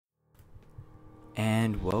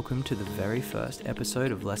And welcome to the very first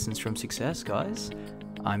episode of Lessons from Success, guys.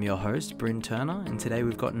 I'm your host, Bryn Turner, and today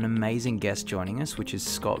we've got an amazing guest joining us, which is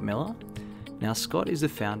Scott Millar. Now, Scott is the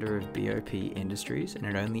founder of BOP Industries, and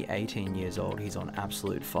at only 18 years old, he's on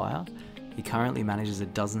absolute fire. He currently manages a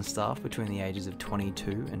dozen staff between the ages of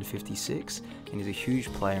 22 and 56, and he's a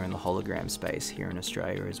huge player in the hologram space here in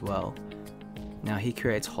Australia as well. Now, he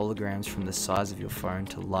creates holograms from the size of your phone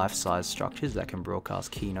to life-size structures that can broadcast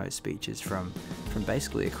keynote speeches from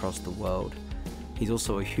basically across the world. He's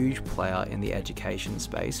also a huge player in the education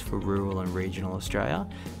space for rural and regional Australia,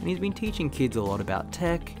 and he's been teaching kids a lot about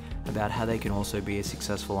tech, about how they can also be a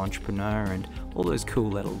successful entrepreneur, and all those cool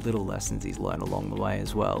little lessons he's learned along the way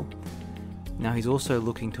as well. Now, he's also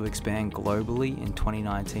looking to expand globally in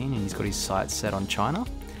 2019, and he's got his sights set on China.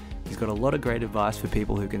 He's got a lot of great advice for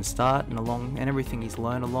people who can start and everything he's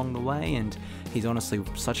learned along the way, and he's honestly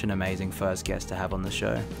such an amazing first guest to have on the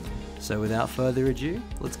show. So without further ado,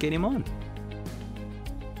 let's get him on.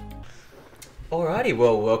 Alrighty,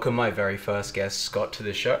 well, welcome my very first guest, Scott, to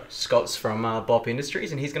the show. Scott's from BOP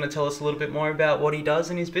Industries, and he's going to tell us a little bit more about what he does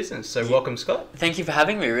in his business. So welcome, Scott. Thank you for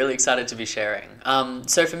having me. Really excited to be sharing.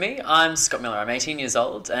 So for me, I'm Scott Millar. I'm 18 years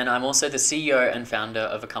old, and I'm also the CEO and founder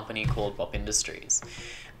of a company called BOP Industries.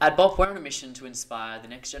 At BOP, we're on a mission to inspire the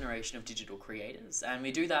next generation of digital creators, and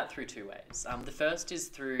we do that through two ways. The first is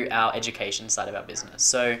through our education side of our business.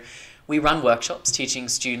 So we run workshops teaching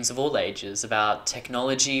students of all ages about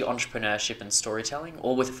technology, entrepreneurship, and storytelling,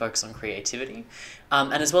 all with a focus on creativity.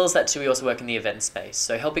 And as well as that too, we also work in the event space,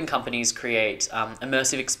 so helping companies create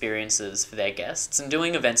immersive experiences for their guests and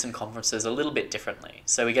doing events and conferences a little bit differently.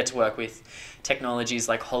 So we get to work with technologies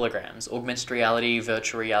like holograms, augmented reality,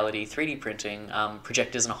 virtual reality, 3D printing,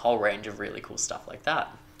 projectors, and a whole range of really cool stuff like that.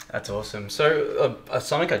 That's awesome. So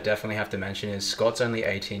something I definitely have to mention is Scott's only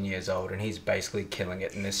 18 years old and he's basically killing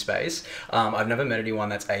it in this space. I've never met anyone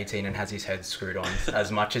that's 18 and has his head screwed on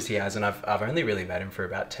as much as he has, and I've only really met him for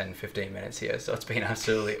about 10-15 minutes here, so it's been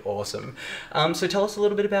absolutely awesome. So tell us a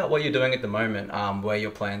little bit about what you're doing at the moment, where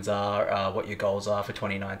your plans are, what your goals are for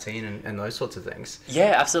 2019 and those sorts of things.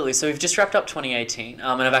 Yeah, absolutely. So we've just wrapped up 2018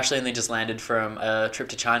 and I've actually only just landed from a trip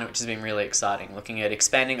to China, which has been really exciting, looking at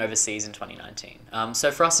expanding overseas in 2019.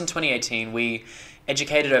 So for us in 2018, we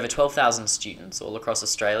educated over 12,000 students all across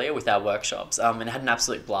Australia with our workshops and had an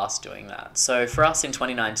absolute blast doing that. So for us in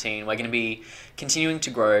 2019, we're going to be continuing to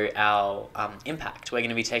grow our impact. We're going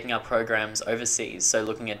to be taking our programs overseas, so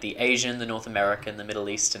looking at the Asian, the North American, the Middle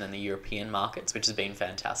Eastern and the European markets, which has been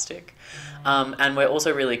fantastic. And we're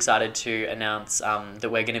also really excited to announce that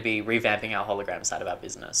we're going to be revamping our hologram side of our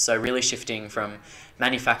business. So really shifting from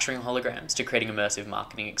manufacturing holograms to creating immersive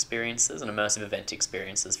marketing experiences and immersive event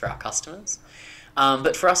experiences for our customers.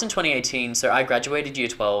 But for us in 2018, so I graduated year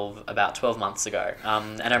 12 about 12 months ago.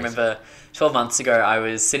 And I remember 12 months ago, I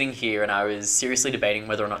was sitting here and I was seriously debating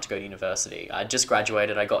whether or not to go to university. I just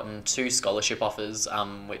graduated. I gotten 2 scholarship offers,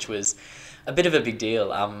 which was a bit of a big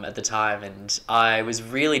deal at the time. And I was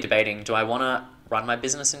really debating, do I want to run my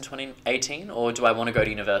business in 2018 or do I want to go to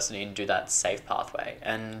university and do that safe pathway?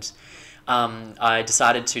 And I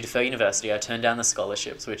decided to defer university. I turned down the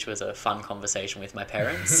scholarships, which was a fun conversation with my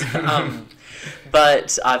parents.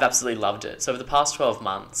 But I've absolutely loved it. So over the past 12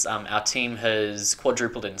 months, our team has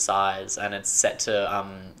quadrupled in size and it's set to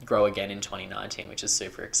grow again in 2019, which is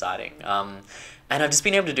super exciting. And I've just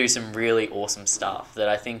been able to do some really awesome stuff that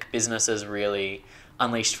I think business has really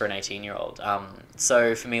unleashed for an 18-year-old.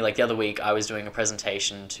 So for me, like the other week, I was doing a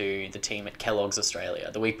presentation to the team at Kellogg's Australia.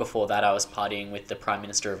 The week before that, I was partying with the Prime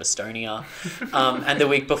Minister of Estonia. And the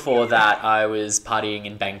week before that, I was partying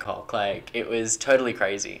in Bangkok. Like, it was totally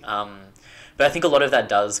crazy. But I think a lot of that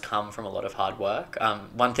does come from a lot of hard work.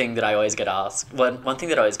 One thing that I always get asked, one thing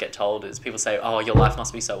that I always get told is people say, oh, your life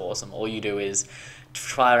must be so awesome. All you do is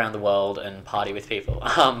fly around the world and party with people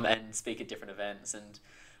and speak at different events. And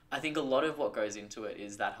I think a lot of what goes into it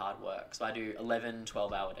is that hard work. So I do 11,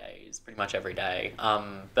 12-hour days pretty much every day.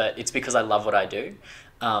 But it's because I love what I do.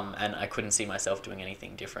 And I couldn't see myself doing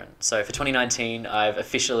anything different. So for 2019, I've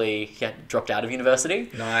officially dropped out of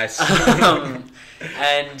university. Nice.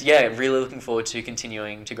 And yeah, really looking forward to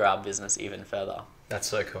continuing to grow our business even further. That's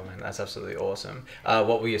so cool, man. That's absolutely awesome.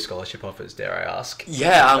 What were your scholarship offers, dare I ask?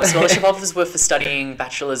 Yeah, scholarship offers were for studying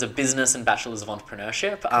Bachelors of Business and Bachelors of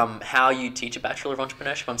Entrepreneurship. How you teach a Bachelor of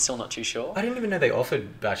Entrepreneurship, I'm still not too sure. I didn't even know they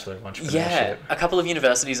offered Bachelor of Entrepreneurship. Yeah, a couple of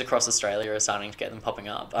universities across Australia are starting to get them popping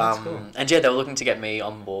up. That's cool. And yeah, they were looking to get me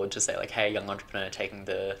on board to say like, hey, young entrepreneur taking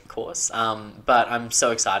the course. But I'm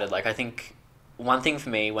so excited. Like, I think one thing for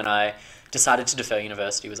me when I decided to defer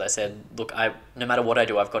university was I said, look, no matter what I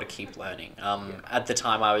do, I've got to keep learning. At the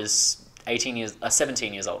time I was 17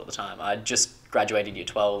 years old at the time. I just graduated year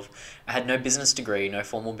 12. I had no business degree, no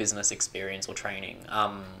formal business experience or training.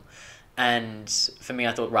 And for me,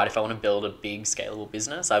 I thought, right, if I want to build a big scalable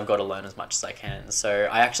business, I've got to learn as much as I can. So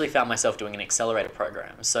I actually found myself doing an accelerator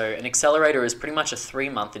program. So an accelerator is pretty much a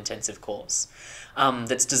 3-month intensive course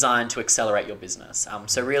that's designed to accelerate your business.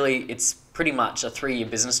 So really, it's pretty much a 3-year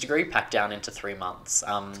business degree packed down into 3 months,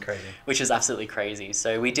 That's crazy. which is absolutely crazy.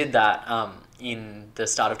 So we did that in the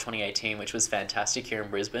start of 2018, which was fantastic here in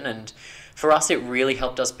Brisbane. And for us, it really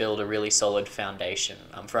helped us build a really solid foundation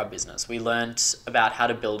for our business. We learned about how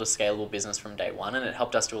to build a scalable business from day one, and it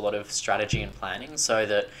helped us do a lot of strategy and planning so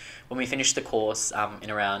that when we finished the course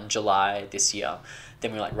in around July this year,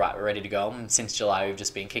 then we were like, right, we're ready to go. And since July, we've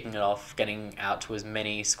just been kicking it off, getting out to as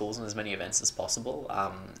many schools and as many events as possible.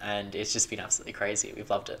 And it's just been absolutely crazy. We've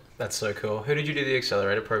loved it. That's so cool. Who did you do the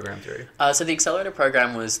accelerator program through? So the accelerator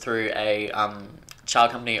program was through a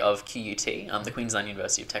child company of QUT, the Queensland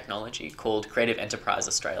University of Technology, called Creative Enterprise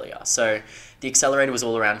Australia. So the accelerator was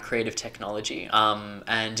all around creative technology.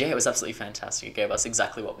 And yeah, it was absolutely fantastic. It gave us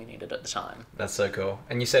exactly what we needed at the time. That's so cool.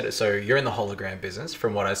 And you said, so you're in the hologram business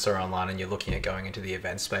from what I saw online, and you're looking at going into the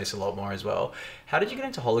event space a lot more as well. How did you get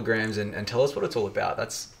into holograms, and tell us what it's all about?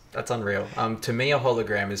 That's unreal. To me, a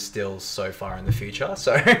hologram is still so far in the future.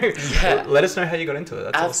 So Yeah. let us know how you got into it.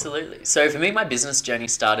 That's Absolutely. Awesome. So for me, my business journey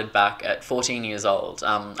started back at 14 years old.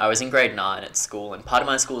 I was in grade 9 at school, and part of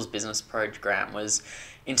my school's business program was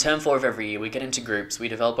in term 4 of every year, we get into groups, we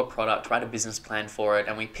develop a product, write a business plan for it,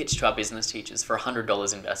 and we pitch to our business teachers for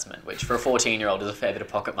 $100 investment, which for a 14-year-old is a fair bit of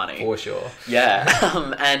pocket money. For sure. Yeah.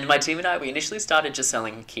 And my team and I, we initially started just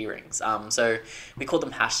selling keyrings. So we called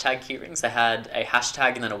them hashtag keyrings. They had a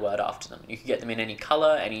hashtag and then a word after them. You could get them in any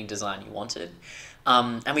color, any design you wanted.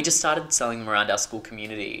 And we just started selling them around our school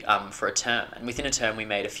community for a term. And within a term, we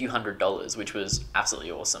made a few $100s, which was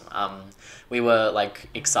absolutely awesome. We were like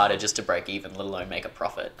excited just to break even, let alone make a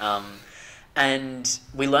profit. And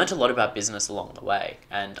we learned a lot about business along the way,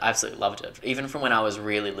 and I absolutely loved it. Even from when I was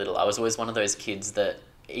really little, I was always one of those kids that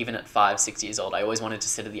even at 5, 6 years old, I always wanted to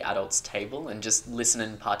sit at the adults' table and just listen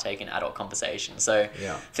and partake in adult conversation. So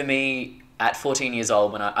Yeah. for me, at 14 years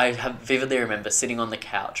old, when I vividly remember sitting on the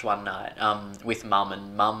couch one night with mum,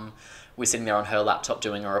 and mum was sitting there on her laptop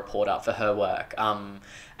doing a report up for her work.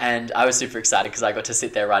 And I was super excited because I got to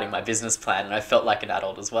sit there writing my business plan, and I felt like an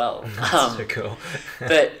adult as well. That's so cool.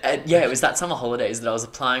 But yeah, it was that summer holidays that I was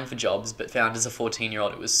applying for jobs, but found as a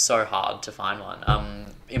 14-year-old it was so hard to find one.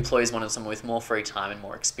 Employers wanted someone with more free time and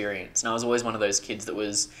more experience. And I was always one of those kids that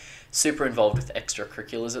was super involved with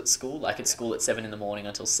extracurriculars at school, like at school at 7 in the morning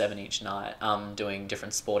until 7 each night, doing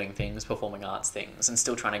different sporting things, performing arts things, and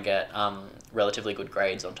still trying to get relatively good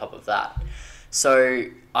grades on top of that. So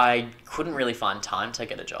I couldn't really find time to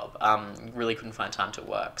get a job, really couldn't find time to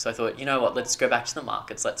work. So I thought, you know what, let's go back to the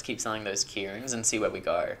markets, let's keep selling those keyrings and see where we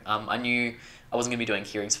go. I knew I wasn't going to be doing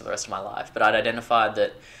keyrings for the rest of my life, but I'd identified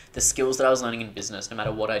that the skills that I was learning in business, no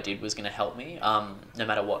matter what I did, was going to help me, no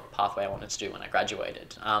matter what pathway I wanted to do when I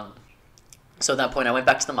graduated. So at that point, I went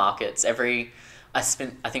back to the markets. I think I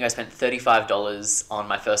spent $35 on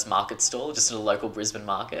my first market stall, just at a local Brisbane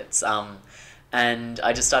markets. And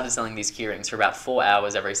I just started selling these keyrings for about 4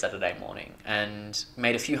 hours every Saturday morning, and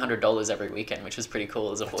made a few $100s every weekend, which was pretty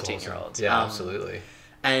cool as a 14-year-old. Awesome. Yeah, absolutely.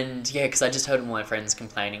 And yeah, because I just heard all my friends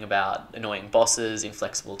complaining about annoying bosses,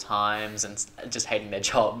 inflexible times, and just hating their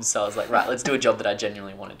jobs. So I was like, right, let's do a job that I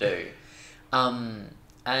genuinely want to do.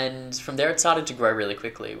 And from there, it started to grow really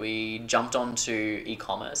quickly. We jumped onto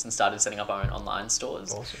e-commerce and started setting up our own online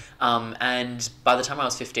stores. Awesome. And by the time I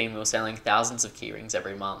was 15, we were selling thousands of keyrings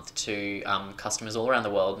every month to customers all around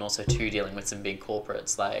the world, and also to dealing with some big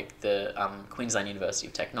corporates like the Queensland University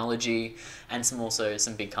of Technology, and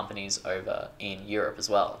some big companies over in Europe as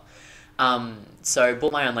well. So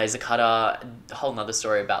bought my own laser cutter, a whole nother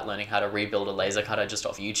story about learning how to rebuild a laser cutter just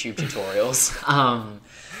off YouTube tutorials.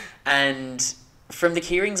 And from the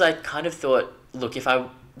keyrings, I kind of thought, look, the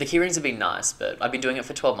keyrings have been nice, but I've been doing it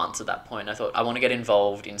for 12 months at that point. I thought I want to get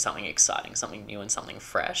involved in something exciting, something new and something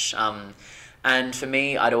fresh. And for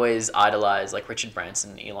me, I'd always idolized like Richard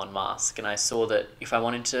Branson and Elon Musk. And I saw that if I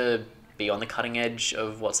wanted to be on the cutting edge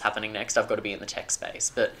of what's happening next, I've got to be in the tech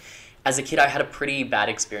space. But as a kid, I had a pretty bad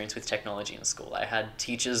experience with technology in school. I had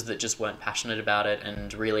teachers that just weren't passionate about it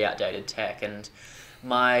and really outdated tech. And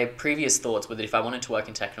my previous thoughts were that if I wanted to work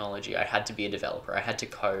in technology, I had to be a developer, I had to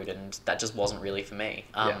code, and that just wasn't really for me.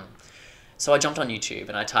 So I jumped on YouTube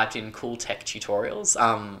and I typed in cool tech tutorials,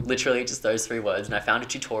 literally just those 3 words, and I found a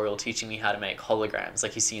tutorial teaching me how to make holograms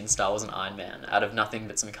like you see in Star Wars and Iron Man out of nothing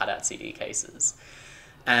but some cutout CD cases.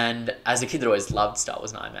 And as a kid that always loved Star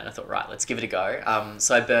Wars and Iron Man, I thought, right, let's give it a go.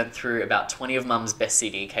 So I burnt through about 20 of Mum's best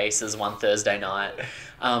CD cases one Thursday night.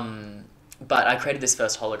 But I created this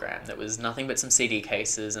first hologram that was nothing but some CD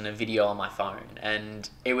cases and a video on my phone. And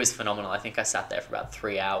it was phenomenal. I think I sat there for about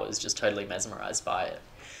 3 hours, just totally mesmerized by it.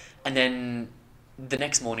 And then the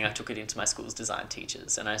next morning I took it into my school's design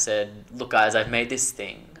teachers and I said, look guys, I've made this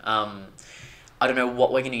thing. I don't know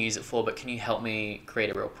what we're going to use it for, but can you help me create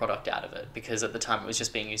a real product out of it? Because at the time it was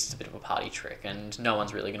just being used as a bit of a party trick and no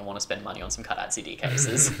one's really going to want to spend money on some cut-out CD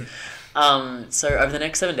cases. So over the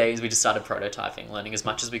next 7 days, we just started prototyping, learning as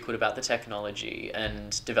much as we could about the technology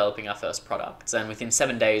and developing our first products. And within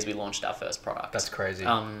 7 days, we launched our first product. That's crazy.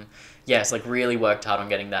 It's like really worked hard on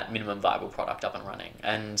getting that minimum viable product up and running.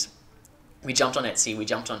 And we jumped on Etsy, we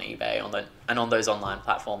jumped on eBay and on those online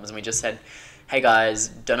platforms, and we just said, hey guys,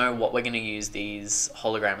 don't know what we're going to use these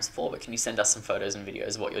holograms for, but can you send us some photos and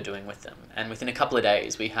videos of what you're doing with them? And within a couple of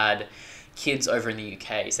days, we had kids over in the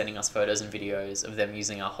UK sending us photos and videos of them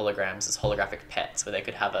using our holograms as holographic pets, where they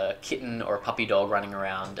could have a kitten or a puppy dog running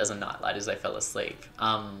around as a nightlight as they fell asleep.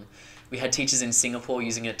 We had teachers in Singapore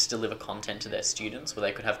using it to deliver content to their students, where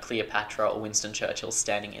they could have Cleopatra or Winston Churchill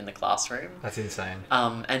standing in the classroom. That's insane.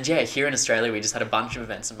 And yeah, here in Australia, we just had a bunch of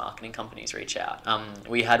events and marketing companies reach out.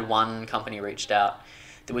 We had one company reached out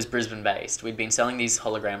that was Brisbane based. We'd been selling these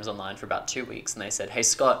holograms online for about 2 weeks, and they said, hey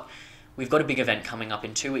Scott, we've got a big event coming up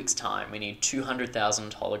in 2 weeks' time. We need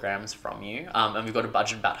 200,000 holograms from you, and we've got a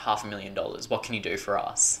budget of about $500,000. What can you do for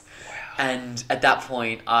us? Wow. And at that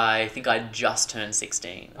point, I think I just turned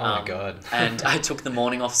 16. Oh my God. And I took the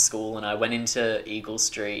morning off school and I went into Eagle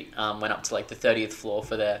Street, went up to like the 30th floor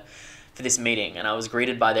for this meeting, and I was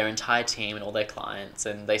greeted by their entire team and all their clients,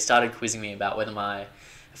 and they started quizzing me about whether my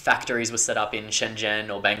factories were set up in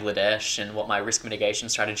Shenzhen or Bangladesh and what my risk mitigation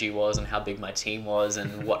strategy was and how big my team was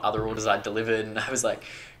and what other orders I'd delivered. And I was like,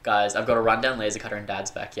 guys, I've got a rundown laser cutter in Dad's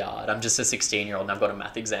backyard. I'm just a 16-year-old and I've got a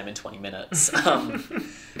math exam in 20 minutes.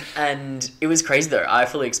 And it was crazy though. I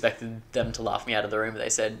fully expected them to laugh me out of the room, but they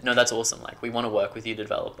said, no, that's awesome. Like, we want to work with you to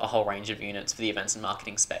develop a whole range of units for the events and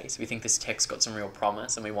marketing space. We think this tech's got some real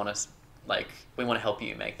promise and we want to help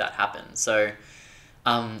you make that happen. So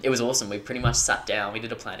it was awesome. We pretty much sat down, we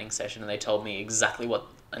did a planning session, and they told me exactly what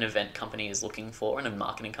an event company is looking for and a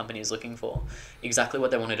marketing company is looking for, exactly what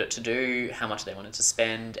they wanted it to do, how much they wanted to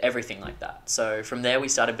spend, everything like that. So from there, we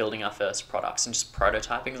started building our first products and just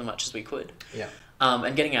prototyping as much as we could. Yeah.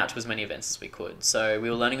 And getting out to as many events as we could. So we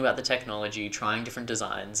were learning about the technology, trying different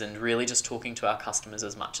designs, and really just talking to our customers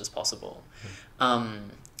as much as possible.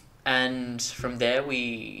 And from there,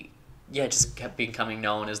 we just kept becoming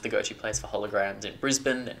known as the go-to place for holograms in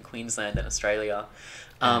Brisbane and Queensland and Australia.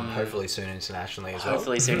 Hopefully soon internationally as well.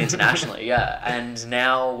 Hopefully soon internationally, yeah. And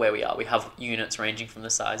now where we are, we have units ranging from the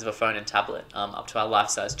size of a phone and tablet up to our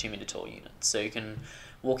life-size 2-meter tall units. So you can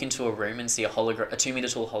walk into a room and see a 2-meter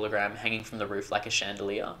tall hologram hanging from the roof like a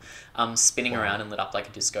chandelier, spinning around and lit up like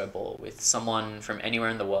a disco ball, with someone from anywhere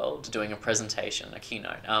in the world doing a presentation, a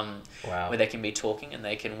keynote, where they can be talking and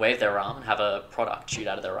they can wave their arm and have a product shoot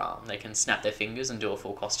out of their arm. They can snap their fingers and do a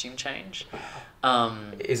full costume change.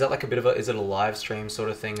 Is that like is it a live stream sort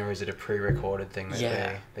of thing, or is it a pre-recorded thing that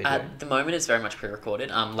they do? At the moment, it's very much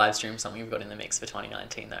pre-recorded. Live stream is something we've got in the mix for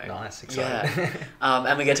 2019 though. Nice, exciting. Yeah.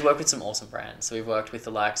 And we get to work with some awesome brands. So we've worked with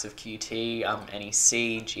the likes of QT,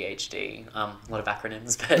 NEC, GHD, a lot of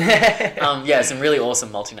acronyms, but some really awesome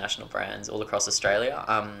multinational brands all across Australia.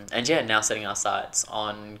 And now setting our sights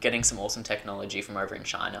on getting some awesome technology from over in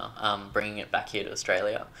China, bringing it back here to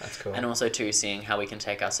Australia. That's cool. And also too seeing how we can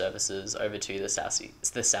take our services over to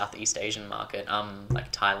the Southeast Asian market,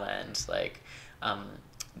 like Thailand,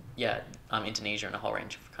 Indonesia, and a whole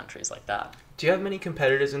range of countries like that. Do you have many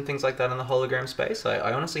competitors and things like that in the hologram space?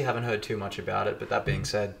 I honestly haven't heard too much about it, but that being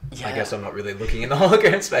said, I guess I'm not really looking in the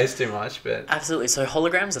hologram space too much. But absolutely. So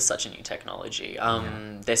holograms are such a new technology.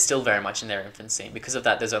 They're still very much in their infancy. And because of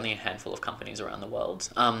that, there's only a handful of companies around the world.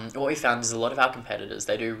 What we found is a lot of our competitors,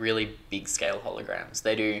 they do really big scale holograms.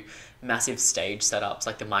 They do massive stage setups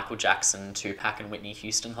like the Michael Jackson, Tupac, and Whitney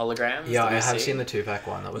Houston holograms. Yeah, I have seen the Tupac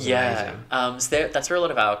one. That was amazing. So that's where a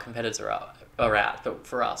lot of our competitors are at. But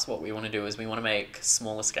for us, what we want to do is we want to make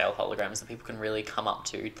smaller scale holograms that people can really come up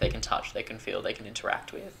to, they can touch, they can feel, they can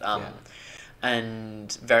interact with.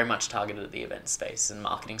 And very much targeted at the event space and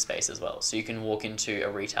marketing space as well. So you can walk into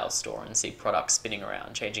a retail store and see products spinning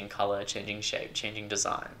around, changing color, changing shape, changing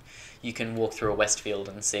design. You can walk through a Westfield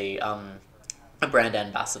and see a brand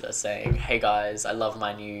ambassador saying, hey guys, I love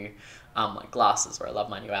my new like glasses, or I love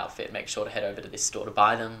my new outfit, make sure to head over to this store to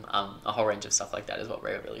buy them. A whole range of stuff like that is what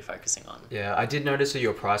we're really focusing on. Yeah, I did notice at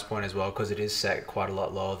your price point as well, because it is set quite a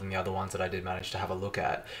lot lower than the other ones that I did manage to have a look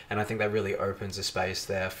at. And I think that really opens a space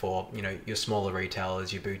there for, your smaller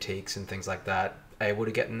retailers, your boutiques and things like that, able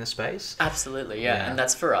to get in the space. Absolutely, yeah. And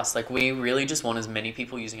that's for us. Like, we really just want as many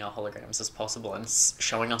people using our holograms as possible and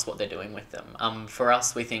showing us what they're doing with them. For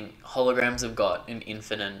us, we think holograms have got an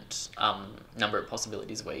infinite number of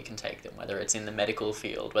possibilities where you can take them, whether it's in the medical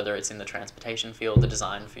field, whether it's in the transportation field, the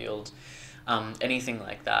design field, anything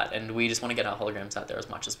like that. And we just want to get our holograms out there as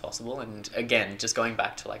much as possible. And again, just going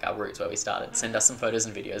back to like our roots where we started, send us some photos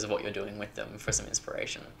and videos of what you're doing with them for some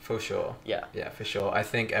inspiration. For sure. Yeah, for sure. I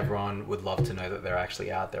think everyone would love to know that they're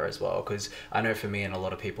actually out there as well, because I know for me and a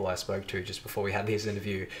lot of people I spoke to just before we had this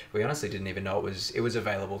interview, we honestly didn't even know it was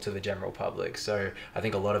available to the general public. So I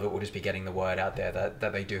think a lot of it will just be getting the word out there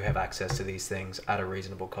that they do have access to these things at a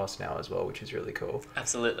reasonable cost now as well, which is really cool.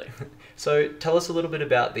 Absolutely. So tell us a little bit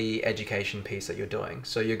about the education piece that you're doing.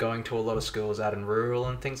 So you're going to a lot of schools out in rural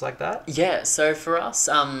and things like that? Yeah, so for us,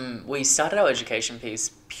 we started our education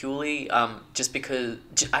piece purely just because...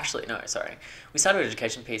 Actually, no, sorry. We started our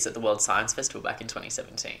education piece at the World Science Festival back in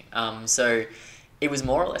 2017. So it was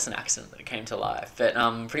more or less an accident that it came to life. But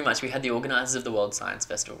pretty much we had the organisers of the World Science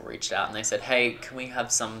Festival reached out and they said, hey, can we have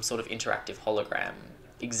some sort of interactive hologram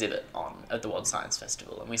exhibit on at the World Science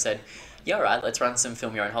Festival? And we said, yeah, all right, let's run some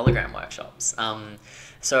film your own hologram workshops.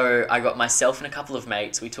 So I got myself and a couple of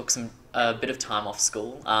mates. We took a bit of time off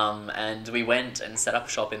school, and we went and set up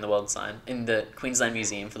shop in the Queensland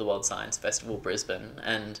Museum for the World Science Festival, Brisbane,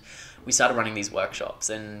 and we started running these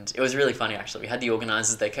workshops. And it was really funny, actually. We had the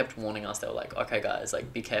organisers; they kept warning us. They were like, "Okay, guys,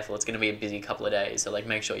 like, be careful. It's going to be a busy couple of days, so like,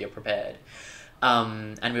 make sure you're prepared."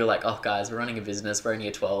 And we were like, oh, guys, we're running a business. We're in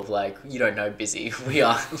year 12. Like, you don't know busy. We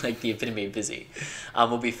are, like, the epitome of busy.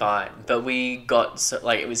 We'll be fine. But we got,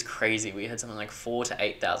 it was crazy. We had something like 4,000 to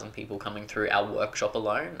 8,000 people coming through our workshop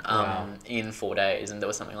alone in 4 days. And there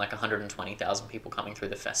was something like 120,000 people coming through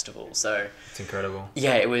the festival. So it's incredible.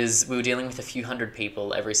 Yeah, we were dealing with a few hundred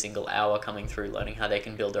people every single hour coming through, learning how they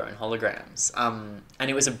can build their own holograms. And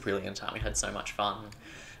it was a brilliant time. We had so much fun.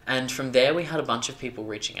 And from there, we had a bunch of people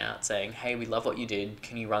reaching out saying, hey, we love what you did.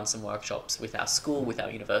 Can you run some workshops with our school, with our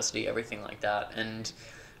university, everything like that? And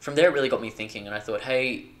from there, it really got me thinking. And I thought,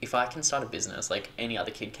 hey, if I can start a business, like any other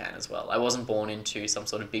kid can as well. I wasn't born into some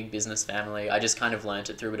sort of big business family. I just kind of learned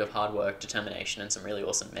it through a bit of hard work, determination, and some really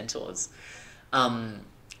awesome mentors.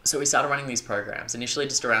 So we started running these programs, initially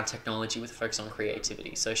just around technology with a focus on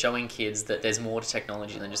creativity. So showing kids that there's more to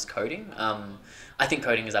technology than just coding. I think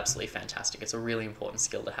coding is absolutely fantastic. It's a really important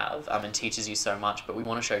skill to have and teaches you so much, but we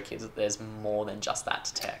want to show kids that there's more than just that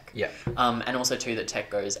to tech. Yeah. And also too that tech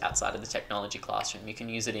goes outside of the technology classroom. You can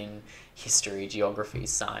use it in history, geography,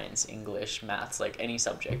 science, English, maths, like any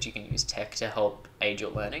subject. You can use tech to help aid your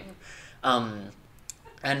learning.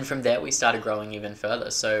 And from there, we started growing even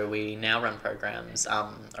further. So we now run programs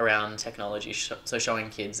around technology, so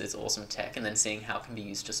showing kids it's awesome tech and then seeing how it can be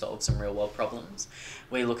used to solve some real-world problems.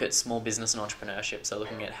 We look at small business and entrepreneurship, so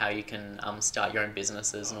looking at how you can start your own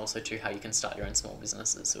businesses and also too how you can start your own small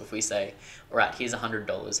businesses. So if we say, all right, here's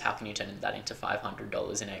 $100, how can you turn that into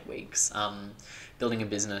 $500 in 8 weeks? Building a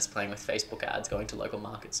business, playing with Facebook ads, going to local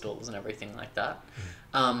market stalls and everything like that.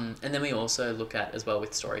 And then we also look at as well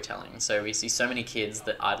with storytelling. So we see so many kids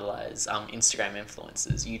that idolize Instagram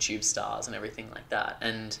influencers, YouTube stars and everything like that.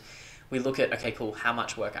 And we look at, okay, cool, how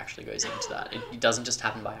much work actually goes into that? It doesn't just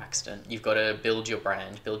happen by accident. You've got to build your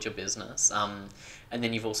brand, build your business. And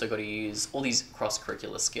then you've also got to use all these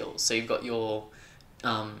cross-curricular skills. So you've got your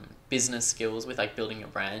business skills with like building your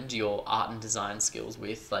brand, your art and design skills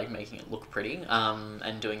with like making it look pretty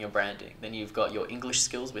and doing your branding. Then you've got your English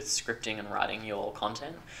skills with scripting and writing your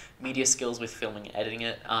content, media skills with filming and editing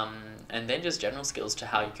it, and then just general skills to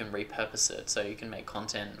how you can repurpose it. So you can make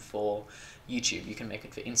content for YouTube, you can make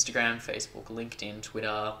it for Instagram, Facebook, LinkedIn,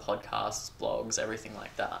 Twitter, podcasts, blogs, everything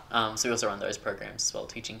like that. So we also run those programs as well,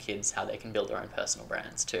 teaching kids how they can build their own personal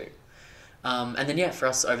brands too. And then, yeah, for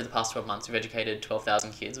us, over the past 12 months, we've educated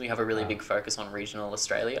 12,000 kids. We have a really big focus on regional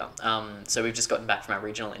Australia. So we've just gotten back from our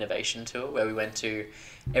regional innovation tour where we went to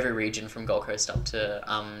every region from Gold Coast up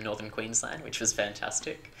to northern Queensland, which was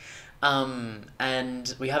fantastic.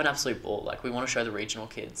 And we have an absolute ball. Like, we want to show the regional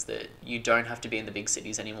kids that you don't have to be in the big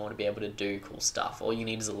cities anymore to be able to do cool stuff. All you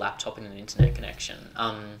need is a laptop and an internet connection.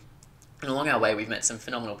 And along our way, we've met some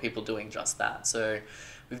phenomenal people doing just that. So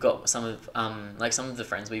we've got some of the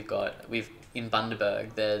friends we've in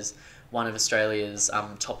Bundaberg. There's one of Australia's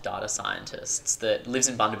top data scientists that lives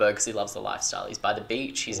in Bundaberg because he loves the lifestyle. He's by the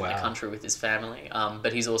beach. He's in the country with his family.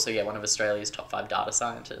 But he's also one of Australia's top 5 data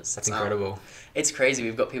scientists. That's incredible. It's crazy.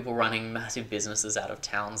 We've got people running massive businesses out of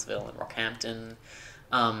Townsville and Rockhampton.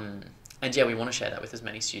 And we want to share that with as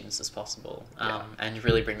many students as possible, and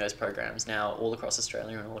really bring those programs now all across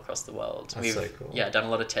Australia and all across the world. That's so cool. Done a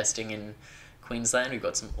lot of testing in Queensland. We've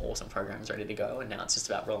got some awesome programs ready to go, and now it's just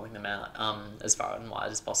about rolling them out as far and wide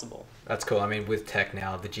as possible. That's cool. I mean, with tech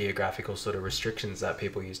now, the geographical sort of restrictions that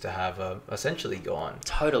people used to have are essentially gone.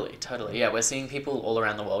 Totally. Yeah, we're seeing people all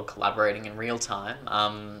around the world collaborating in real time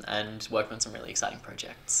and working on some really exciting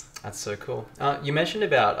projects. That's so cool. You mentioned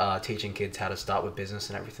about teaching kids how to start with business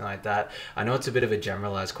and everything like that. I know it's a bit of a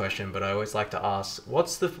generalized question, but I always like to ask, what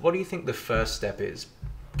do you think the first step is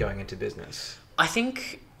going into business? I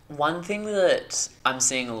think one thing that I'm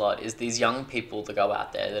seeing a lot is these young people that go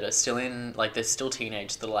out there that are still they're still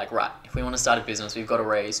teenagers that are like, right, if we want to start a business, we've got to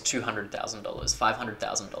raise $200,000,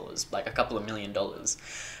 $500,000, like a couple of $1 million.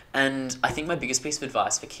 And I think my biggest piece of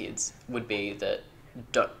advice for kids would be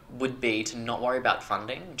to not worry about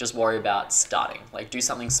funding, just worry about starting. Like, do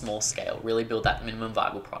something small scale, really build that minimum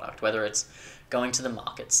viable product, whether it's going to the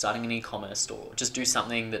market, starting an e-commerce store, just do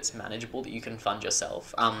something that's manageable that you can fund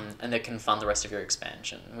yourself, and that can fund the rest of your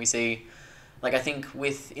expansion. We see, I think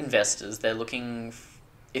with investors, they're looking,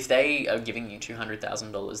 if they are giving you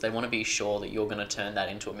 $200,000, they want to be sure that you're going to turn that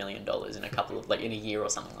into $1 million in a couple of, in a year or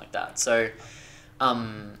something like that. So,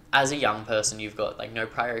 as a young person, you've got no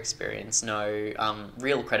prior experience, no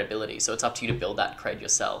real credibility, so it's up to you to build that cred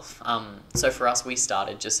yourself. So for us, we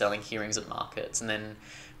started just selling hearings at markets, and then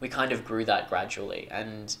we kind of grew that gradually,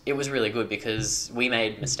 and it was really good because we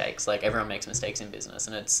made mistakes. Everyone makes mistakes in business,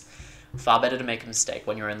 and it's far better to make a mistake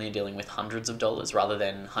when you're only dealing with hundreds of dollars rather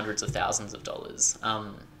than hundreds of thousands of dollars.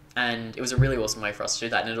 And it was a really awesome way for us to do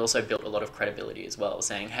that, and it also built a lot of credibility as well,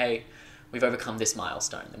 saying, hey, we've overcome this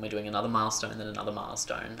milestone, then we're doing another milestone, then another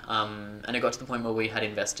milestone. And it got to the point where we had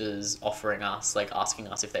investors offering us, asking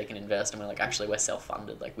us if they can invest, and we're actually, we're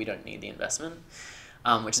self-funded, we don't need the investment,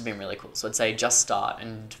 which has been really cool. So I'd say just start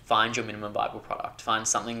and find your minimum viable product. Find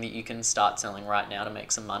something that you can start selling right now to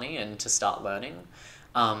make some money and to start learning.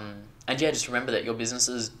 And just remember that your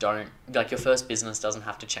businesses don't, your first business doesn't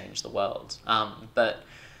have to change the world. But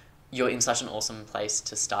you're in such an awesome place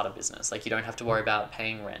to start a business. You don't have to worry about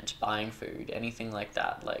paying rent, buying food, anything like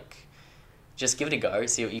that. Just give it a go,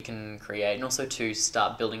 see what you can create, and also to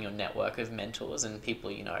start building your network of mentors and people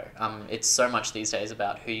you know. It's so much these days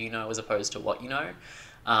about who you know as opposed to what you know.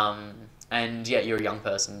 And you're a young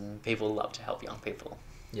person. People love to help young people.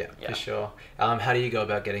 Yeah, for sure. How do you go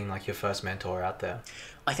about getting your first mentor out there?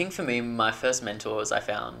 I think for me, my first mentors I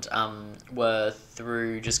found were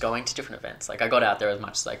through just going to different events. I got out there as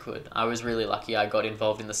much as I could. I was really lucky. I got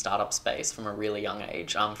involved in the startup space from a really young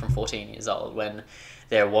age, from 14 years old, when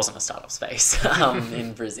there wasn't a startup space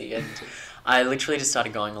in Brizzy. And I literally just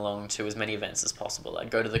started going along to as many events as possible.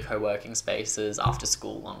 I'd go to the co-working spaces after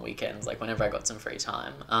school on weekends, whenever I got some free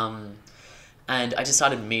time. And I just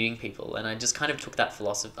started meeting people, and I just kind of took that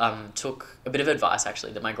philosophy, took a bit of advice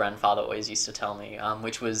actually that my grandfather always used to tell me,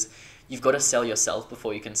 which was, you've got to sell yourself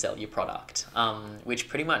before you can sell your product. Which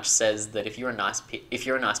pretty much says that if you're a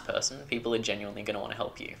nice person, people are genuinely going to want to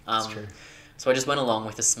help you. That's true. So I just went along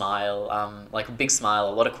with a smile, a big smile,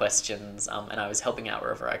 a lot of questions, and I was helping out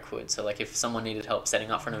wherever I could. So if someone needed help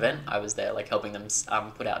setting up for an event, I was there helping them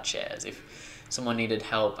put out chairs. If someone needed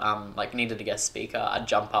help, needed a guest speaker, I'd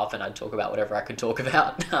jump up and I'd talk about whatever I could talk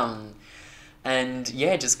about.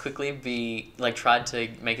 Just quickly tried to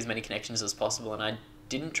make as many connections as possible, and I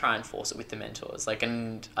didn't try and force it with the mentors.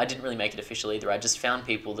 And I didn't really make it official either. I just found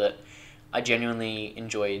people that I genuinely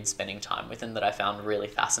enjoyed spending time with and that I found really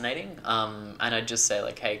fascinating. And I'd just say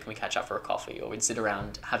hey, can we catch up for a coffee? Or we'd sit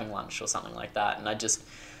around having lunch or something like that. And I'd just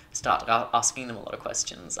start asking them a lot of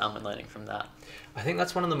questions and learning from that. I think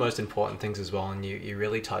that's one of the most important things as well, and you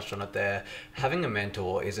really touched on it there. Having a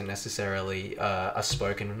mentor isn't necessarily a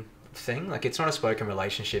spoken thing. It's not a spoken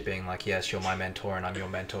relationship being yes, you're my mentor and I'm your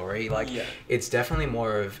mentoree. It's definitely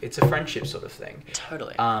more of, it's a friendship sort of thing.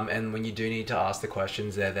 Totally. And when you do need to ask the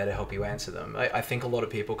questions, they're there to help you answer them. I think a lot of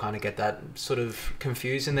people kind of get that sort of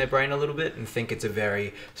confused in their brain a little bit and think it's a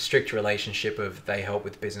very strict relationship of they help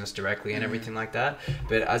with business directly and everything like that.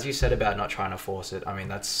 But as you said about not trying to force it, I mean,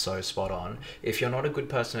 that's so spot on. If you're not a good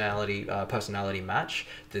personality match,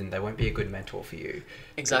 then they won't be a good mentor for you.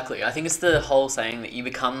 Exactly. I think it's the whole saying that you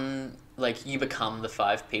become like you become the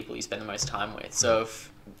 5 people you spend the most time with. So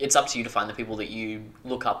if it's up to you to find the people that you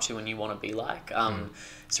look up to and you want to be like.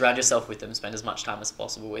 Surround yourself with them, spend as much time as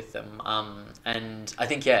possible with them. And I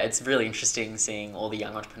think, it's really interesting seeing all the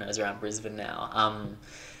young entrepreneurs around Brisbane now.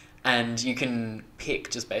 And you can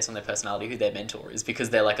pick just based on their personality who their mentor is,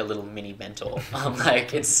 because they're like a little mini mentor.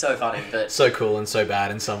 Like, it's so funny, but so cool and so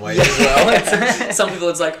bad in some ways as well. Some people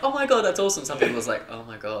it's like, oh my god, that's awesome. Some people it's like, oh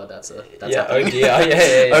my god, that's happening. Oh dear,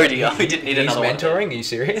 yeah. Oh dear, we didn't need He's another mentoring. Are you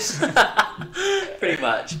serious? Pretty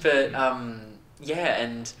much, but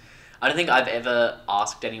and I don't think I've ever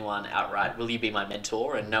asked anyone outright, will you be my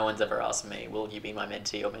mentor? And no one's ever asked me, will you be my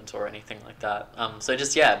mentee or mentor or anything like that. So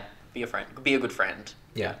just be a friend, be a good friend.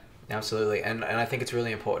 Yeah. Absolutely. And I think it's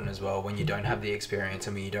really important as well when you don't have the experience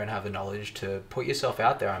and when you don't have the knowledge to put yourself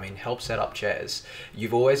out there. I mean, help set up chairs.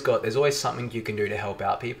 There's always something you can do to help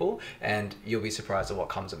out people, and you'll be surprised at what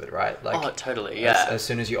comes of it, right? Like, oh, totally, yeah. As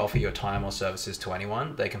soon as you offer your time or services to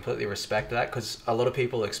anyone, they completely respect that, because a lot of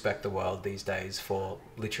people expect the world these days for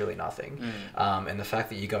literally nothing. And the fact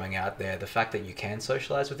that you're going out there, the fact that you can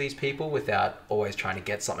socialize with these people without always trying to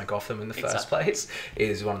get something off them in the first place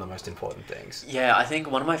is one of the most important things. Yeah, I think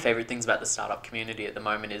one of my favorite things about the startup community at the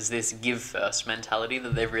moment is this give first mentality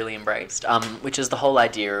that they've really embraced, which is the whole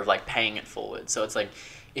idea of like paying it forward. So it's like,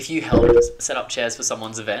 if you help set up chairs for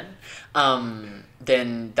someone's event,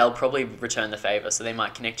 then they'll probably return the favor. So they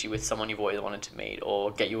might connect you with someone you've always wanted to meet,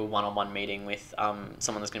 or get you a one-on-one meeting with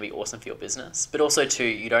someone that's going to be awesome for your business. But also too,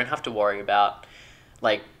 you don't have to worry about,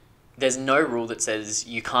 like, there's no rule that says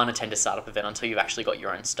you can't attend a startup event until you've actually got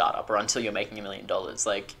your own startup, or until you're making $1 million.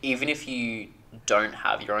 Like, even if you don't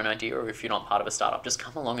have your own idea, or if you're not part of a startup, just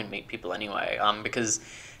come along and meet people anyway, because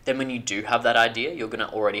then when you do have that idea, you're going to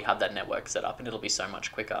already have that network set up, and it'll be so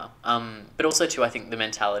much quicker. But also too, I think the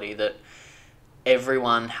mentality that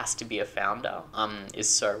everyone has to be a founder is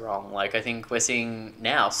so wrong. Like, I think we're seeing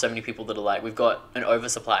now so many people that are like, we've got an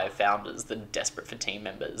oversupply of founders that are desperate for team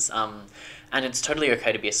members, and it's totally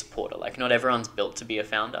okay to be a supporter. Like, not everyone's built to be a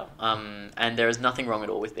founder, and there is nothing wrong at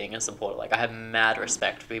all with being a supporter. Like, I have mad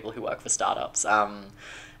respect for people who work for startups,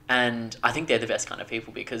 and I think they're the best kind of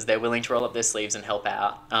people, because they're willing to roll up their sleeves and help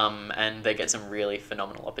out, and they get some really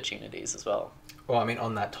phenomenal opportunities as well. Well, I mean,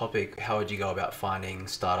 on that topic, how would you go about finding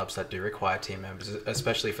startups that do require team members,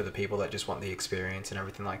 especially for the people that just want the experience and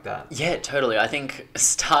everything like that? Yeah, totally. I think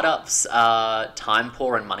startups are time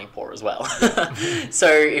poor and money poor as well. So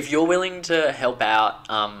if you're willing to help out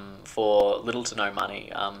for little to no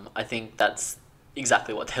money, I think that's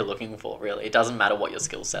exactly what they're looking for, really. It doesn't matter what your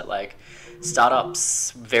skill set. Like,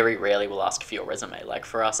 startups very rarely will ask for your resume. Like,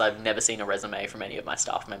 for us, I've never seen a resume from any of my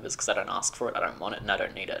staff members, because I don't ask for it, I don't want it, and I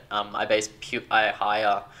don't need it. I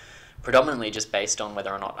hire predominantly just based on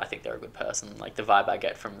whether or not I think they're a good person, like the vibe I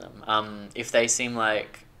get from them. If they seem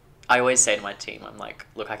like, I always say to my team, I'm like,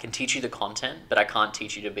 look, I can teach you the content, but I can't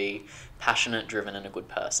teach you to be passionate, driven, and a good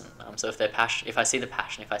person. So if I see the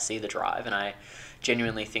passion, if I see the drive, and I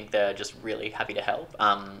genuinely think they're just really happy to help,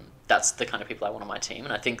 that's the kind of people I want on my team.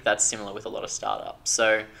 And I think that's similar with a lot of startups.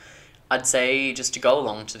 So I'd say just to go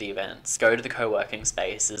along to the events, go to the co-working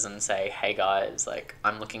spaces and say, hey guys, like,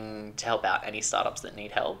 I'm looking to help out any startups that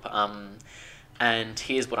need help. And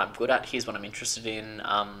here's what I'm good at, here's what I'm interested in,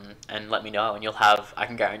 and let me know. And I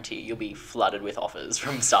can guarantee you'll be flooded with offers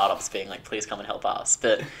from startups being like, please come and help us.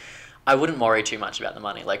 But I wouldn't worry too much about the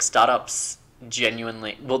money. Like, startups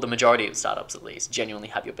genuinely, well, the majority of startups at least, genuinely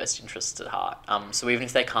have your best interests at heart. So even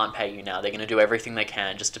if they can't pay you now, they're going to do everything they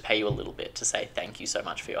can just to pay you a little bit, to say thank you so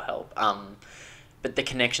much for your help. But the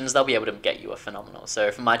connections they'll be able to get you are phenomenal.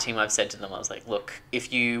 So for my team, I've said to them, I was like, look,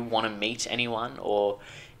 if you want to meet anyone, or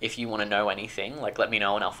if you want to know anything, like, let me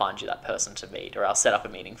know and I'll find you that person to meet, or I'll set up a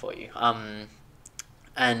meeting for you.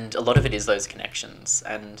 And a lot of it is those connections.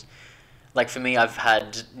 And like, for me, I've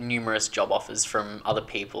had numerous job offers from other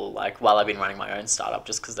people, like, while I've been running my own startup,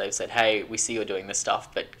 just because they've said, hey, we see you're doing this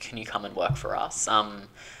stuff, but can you come and work for us?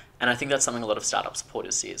 And I think that's something a lot of startup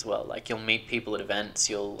supporters see as well. Like, you'll meet people at events,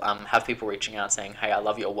 you'll have people reaching out saying, hey, I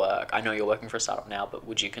love your work. I know you're working for a startup now, but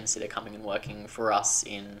would you consider coming and working for us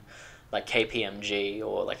in, like, KPMG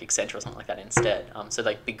or, like, Accenture or something like that instead? So,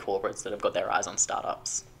 like, big corporates that have got their eyes on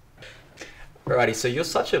startups. Alrighty, so you're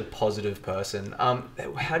such a positive person.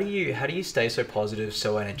 How do you stay so positive,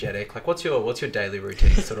 so energetic? Like, what's your daily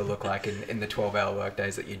routine sort of look like in the 12-hour work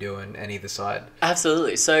days that you do in either side?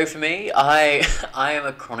 Absolutely. So for me, I am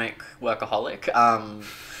a chronic workaholic.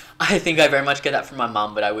 I think I very much get that from my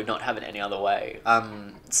mum, but I would not have it any other way.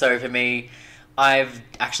 So for me, I've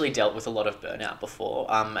actually dealt with a lot of burnout before,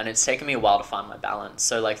 and it's taken me a while to find my balance.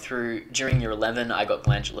 So like during year 11, I got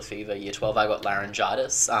glandular fever. Year 12, I got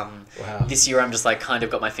laryngitis. Wow. This year, I'm just like kind of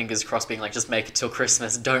got my fingers crossed, being like, just make it till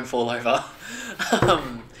Christmas, don't fall over.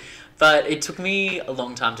 But it took me a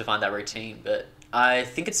long time to find that routine, but I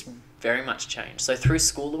think it's very much changed. So through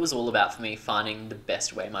school, it was all about, for me, finding the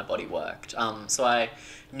best way my body worked. So I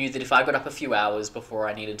knew that if I got up a few hours before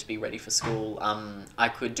I needed to be ready for school, I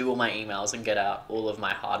could do all my emails and get out all of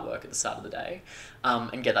my hard work at the start of the day,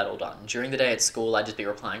 and get that all done. During the day at school, I'd just be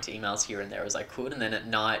replying to emails here and there as I could, and then at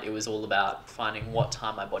night, it was all about finding what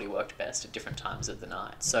time my body worked best at different times of the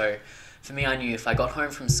night. So for me, I knew if I got home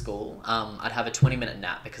from school, I'd have a 20-minute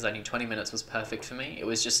nap, because I knew 20 minutes was perfect for me. It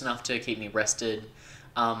was just enough to keep me rested,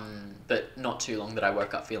 but not too long that I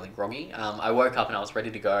woke up feeling groggy. I woke up and I was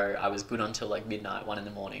ready to go. I was good until like midnight, 1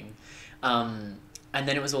 a.m. And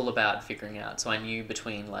then it was all about figuring out. So I knew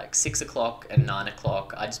between like 6 o'clock and 9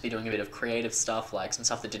 o'clock, I'd just be doing a bit of creative stuff, like some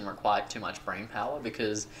stuff that didn't require too much brain power,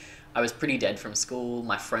 because I was pretty dead from school.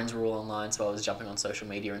 My friends were all online, so I was jumping on social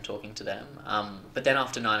media and talking to them. But then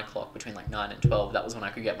after 9 o'clock, between like 9 and 12, that was when I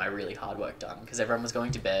could get my really hard work done, because everyone was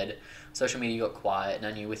going to bed, social media got quiet, and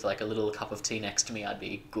I knew with like a little cup of tea next to me, I'd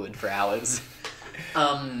be good for hours.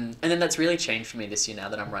 And then that's really changed for me this year now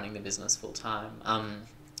that I'm running the business full time.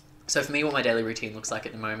 So for me, what my daily routine looks like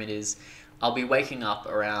at the moment is I'll be waking up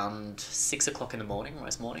around 6 o'clock in the morning,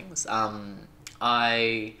 most mornings.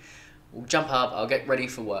 I will jump up, I'll get ready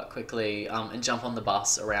for work quickly, and jump on the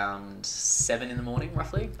bus around 7 in the morning,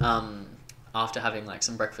 roughly. After having like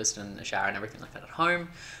some breakfast and a shower and everything like that at home.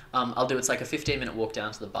 It's like a 15-minute walk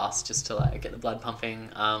down to the bus just to like get the blood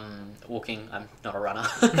pumping. Walking, I'm not a runner.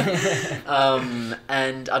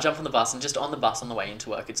 And I'll jump on the bus, and just on the bus on the way into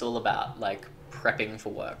work, it's all about like prepping for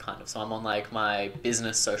work kind of. So I'm on like my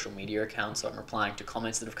business social media account, so I'm replying to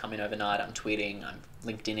comments that have come in overnight, I'm tweeting, I'm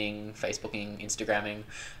LinkedIning, Facebooking, Instagramming.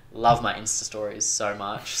 Love my Insta stories so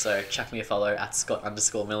much, so chuck me a follow at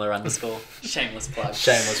Scott_Millar_. Shameless plug.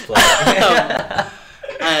 Shameless plug.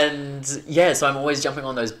 And yeah, so I'm always jumping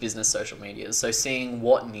on those business social medias, so seeing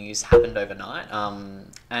what news happened overnight,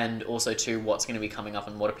 and also too what's going to be coming up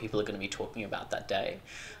and what people are going to be talking about that day.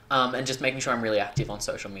 And just making sure I'm really active on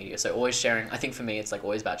social media. So always sharing, I think for me, it's like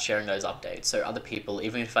always about sharing those updates. So other people,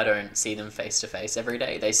 even if I don't see them face to face every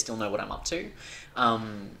day, they still know what I'm up to.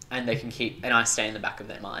 And they can and I stay in the back of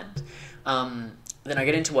their mind. Then I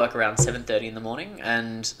get into work around 7:30 in the morning,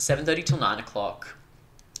 and 7:30 till 9 o'clock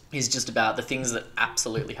is just about the things that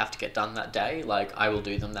absolutely have to get done that day. Like, I will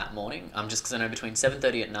do them that morning. Just because I know between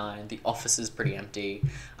 7:30 and 9, the office is pretty empty.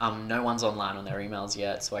 No one's online on their emails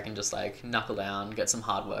yet, so I can just like knuckle down, get some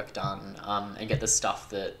hard work done, and get the stuff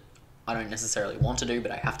that I don't necessarily want to do,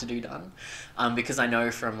 but I have to do done. Because I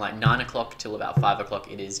know from like 9 o'clock till about 5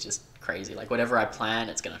 o'clock, it is just crazy. Like whatever I plan,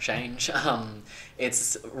 it's going to change.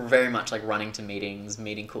 It's very much like running to meetings,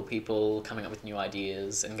 meeting cool people, coming up with new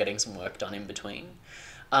ideas, and getting some work done in between.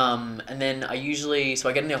 And then I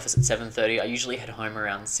get in the office at 7:30. I usually head home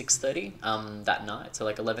around 6:30 that night, so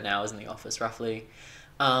like 11 hours in the office roughly.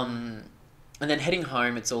 And then heading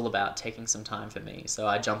home, it's all about taking some time for me. So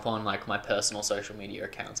I jump on like my personal social media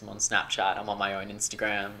accounts. I'm on Snapchat, I'm on my own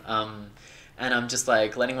Instagram, and I'm just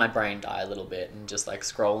like letting my brain die a little bit and just like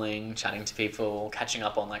scrolling, chatting to people, catching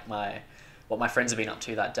up on like what my friends have been up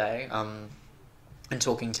to that day, and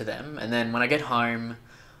talking to them. And then when I get home,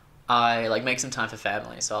 I like make some time for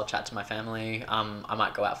family, so I'll chat to my family. I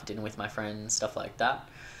might go out for dinner with my friends, stuff like that.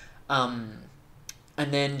 And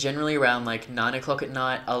then generally around like 9 o'clock at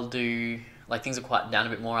night, I'll do like things are quieting down a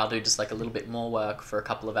bit more. I'll do just like a little bit more work for a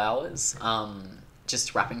couple of hours,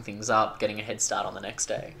 just wrapping things up, getting a head start on the next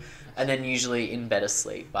day, and then usually in bed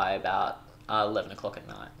asleep by about 11 o'clock at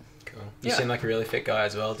night. Cool. You seem like a really fit guy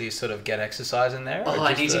as well. Do you sort of get exercise in there?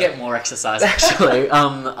 I need to get more exercise actually.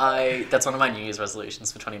 That's one of my New Year's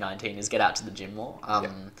resolutions for 2019 is get out to the gym more.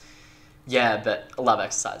 Yeah, but I love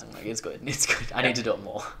exercising. Like it's good. I need to do it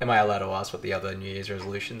more. Am I allowed to ask what the other New Year's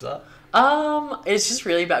resolutions are? It's just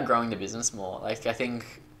really about growing the business more. Like I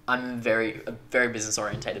think I'm a very business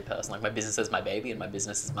orientated person. Like my business is my baby and my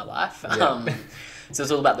business is my life. Yeah. So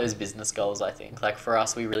it's all about those business goals, I think. Like for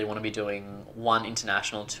us, we really want to be doing one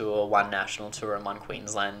international tour, one national tour, and one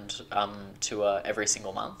Queensland tour every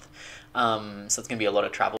single month. So it's going to be a lot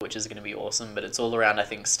of travel, which is going to be awesome. But it's all around, I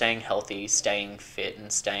think, staying healthy, staying fit, and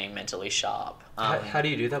staying mentally sharp. How do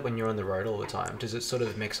you do that when you're on the road all the time? Does it sort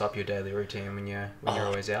of mix up your daily routine when you're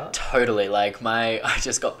always out? Totally. Like I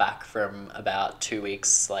just got back from about 2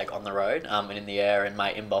 weeks like on the road and in the air, and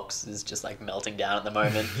my inbox is just like melting down at the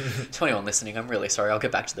moment. To anyone listening, I'm really sorry. I'll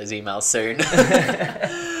get back to those emails soon.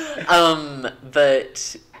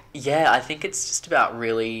 But Yeah, I think it's just about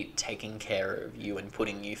really taking care of you and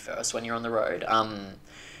putting you first when you're on the road.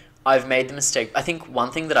 I've made the mistake. I think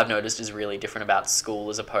one thing that I've noticed is really different about school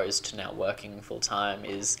as opposed to now working full time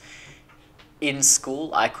is in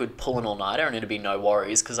school I could pull an all-nighter and it'd be no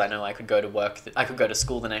worries because I know I could go to work, I could go to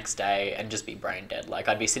school the next day and just be brain dead. Like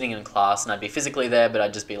I'd be sitting in class and I'd be physically there, but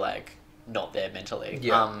I'd just be like not there mentally.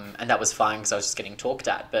 Yeah. And that was fine because I was just getting talked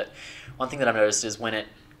at. But one thing that I've noticed is when it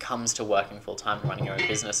comes to working full-time and running your own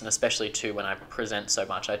business, and especially too when I present so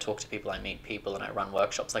much, I talk to people, I meet people, and I run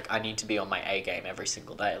workshops, like I need to be on my A game every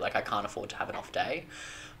single day. Like I can't afford to have an off day.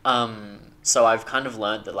 So I've kind of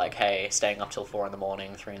learned that like, hey, staying up till 4 in the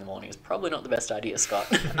morning, 3 in the morning is probably not the best idea, Scott.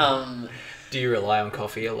 Do you rely on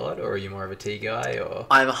coffee a lot, or are you more of a tea guy, or?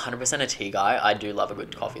 I'm 100% a tea guy. I do love a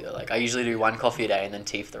good coffee though. Like I usually do 1 coffee a day and then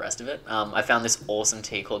tea for the rest of it. I found this awesome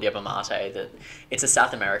tea called yerba mate that it's a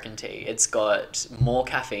South American tea. It's got more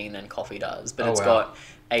caffeine than coffee does, but it's got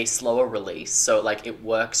a slower release. So like it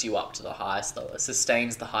works you up to the high slower,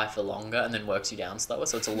 sustains the high for longer and then works you down slower.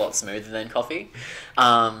 So it's a lot smoother than coffee.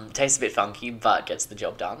 Tastes a bit funky, but gets the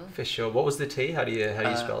job done. For sure. What was the tea? How do you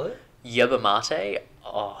spell it? Yerba mate.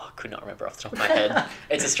 Oh, I could not remember off the top of my head.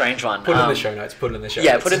 It's a strange one. Put it in the show notes. Put it in the show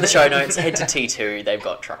notes. Yeah, put it in the show notes. Head to T2. They've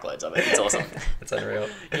got truckloads of it. It's awesome. That's unreal.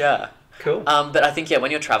 Yeah. Cool. But I think, yeah, when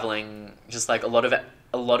you're traveling, just like a lot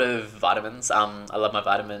of vitamins. I love my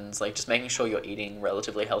vitamins. Like just making sure you're eating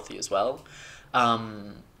relatively healthy as well.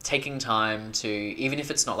 Taking time to, even if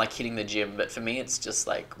it's not like hitting the gym, but for me it's just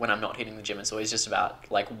like when I'm not hitting the gym, it's always just about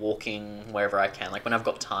like walking wherever I can. Like when I've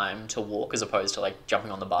got time to walk as opposed to like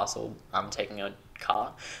jumping on the bus or taking a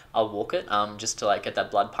car, I'll walk it just to like get that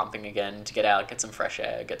blood pumping again, to get out, get some fresh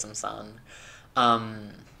air, get some sun.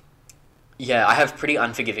 Yeah, I have pretty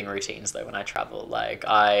unforgiving routines though when I travel. Like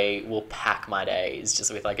I will pack my days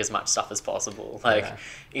just with like as much stuff as possible. Like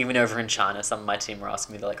even over in China, some of my team were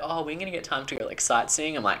asking me, they're like, "Oh, we're gonna get time to go like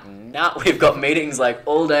sightseeing." I'm like, "Nah, we've got meetings like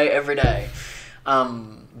all day, every day."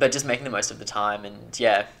 But just making the most of the time, and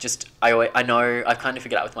yeah, just I know I kind of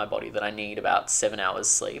figured out with my body that I need about 7 hours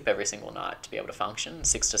sleep every single night to be able to function,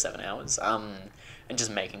 6 to 7 hours. And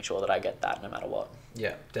just making sure that I get that no matter what.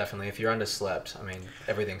 Yeah, definitely. If you're underslept, I mean,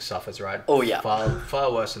 everything suffers, right? Oh, yeah.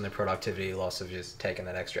 Far worse than the productivity loss of just taking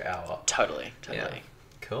that extra hour. Totally. Yeah.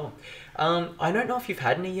 Cool. I don't know if you've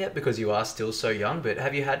had any yet because you are still so young, but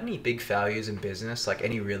have you had any big failures in business? Like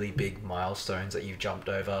any really big milestones that you've jumped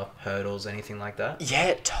over, hurdles, anything like that?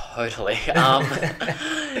 Yeah, totally.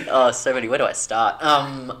 Oh, so many. Where do I start?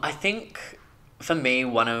 I think for me,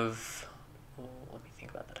 let me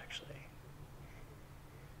think about that actually.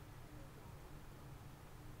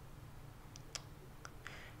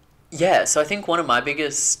 Yeah, so I think one of my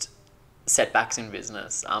biggest setbacks in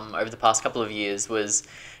business over the past couple of years was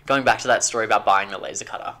going back to that story about buying the laser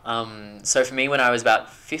cutter. So for me, when I was about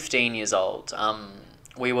 15 years old,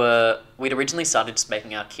 we'd originally started just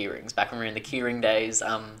making our keyrings. Back when we were in the keyring days,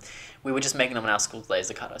 we were just making them on our school's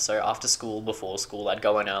laser cutter. So after school, before school, I'd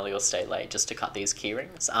go in early or stay late just to cut these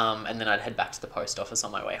keyrings. And then I'd head back to the post office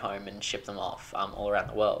on my way home and ship them off all around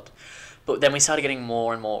the world. But then we started getting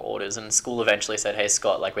more and more orders, and school eventually said, "Hey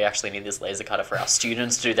Scott, like we actually need this laser cutter for our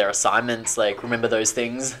students to do their assignments. Like remember those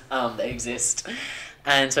things? They exist."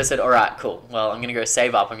 And so I said, "All right, cool. Well, I'm gonna go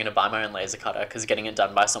save up. I'm gonna buy my own laser cutter because getting it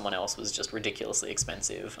done by someone else was just ridiculously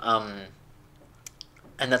expensive." And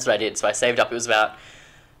that's what I did. So I saved up. It was about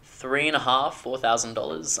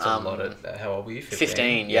 $3,500-$4,000. A lot of, how old were you?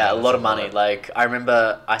 15, yeah, a lot of money. Like I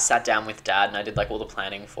remember I sat down with Dad and I did like all the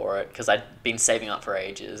planning for it because I'd been saving up for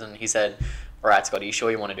ages, and he said, "All right, Scott, are you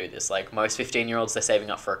sure you want to do this? Like most 15-year-olds, they're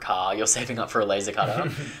saving up for a car. You're saving up for a laser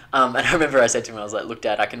cutter." And I remember I said to him, I was like, "Look,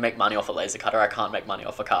 Dad, I can make money off a laser cutter. I can't make money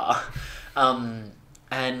off a car."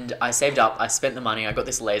 And I saved up, I spent the money, I got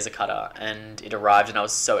this laser cutter, and it arrived, and I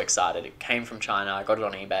was so excited. It came from China, I got it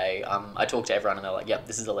on eBay. I talked to everyone, and they're like, "Yep,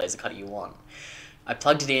 this is the laser cutter you want." I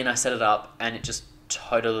plugged it in, I set it up, and it just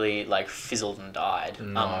totally like fizzled and died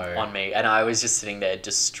on me, and I was just sitting there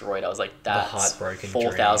destroyed. I was like, "That's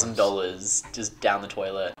 $4,000 just down the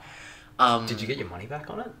toilet." Did you get your money back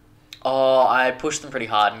on it? Oh, I pushed them pretty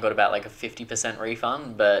hard and got about like a 50%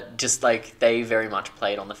 refund, but just like they very much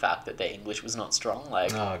played on the fact that their English was not strong.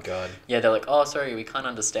 Like, oh god, yeah, they're like, "Oh, sorry, we can't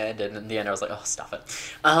understand it." And in the end, I was like, "Oh, stuff it."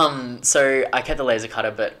 So I kept the laser cutter,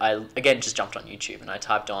 but I again just jumped on YouTube and I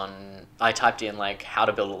typed in like how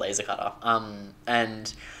to build a laser cutter,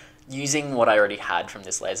 and using what I already had from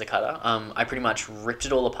this laser cutter, I pretty much ripped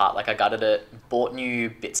it all apart. Like I gutted it, bought new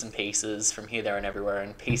bits and pieces from here, there, and everywhere,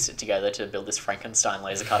 and pieced it together to build this Frankenstein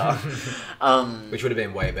laser cutter. Which would have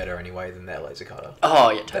been way better anyway than their laser cutter.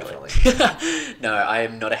 Oh yeah, totally. No, I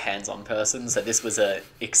am not a hands-on person, so this was a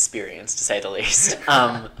experience to say the least.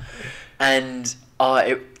 And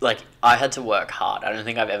I had to work hard. I don't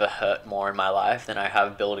think I've ever hurt more in my life than I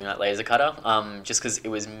have building that laser cutter. Just because it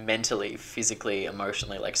was mentally, physically,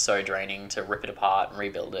 emotionally like so draining to rip it apart and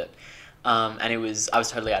rebuild it. And I was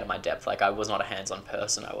totally out of my depth. Like I was not a hands-on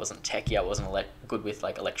person. I wasn't techie. I wasn't good with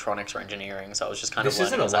like electronics or engineering. So I was just kind of. This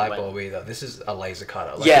isn't a light bulb either. This is a laser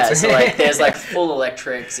cutter. Like, yeah. So like there's like full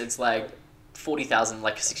electrics. It's like 40,000,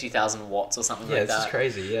 like 60,000 watts or something like that. Yeah, this is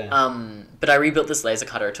crazy, yeah. But I rebuilt this laser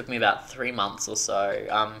cutter. It took me about 3 months or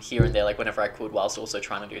so, here and there, like whenever I could, whilst also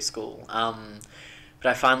trying to do school. But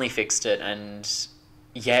I finally fixed it, and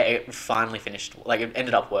yeah, it finally finished. Like it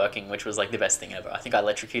ended up working, which was like the best thing ever. I think I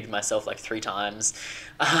electrocuted myself like 3 times.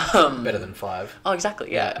 Better than 5. Oh,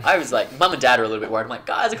 exactly. Yeah, I was like, Mum and Dad are a little bit worried. I'm like,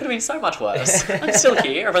 guys, it could have been so much worse. I'm still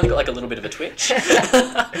here. I've only got like a little bit of a twitch.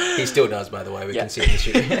 He still does, by the way. We can see in the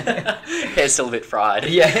studio. Hair's still a bit fried.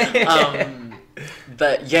 Yeah.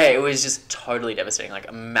 But yeah, it was just totally devastating. Like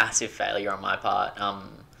a massive failure on my part.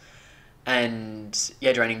 And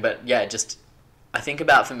yeah, draining. But yeah, just. I think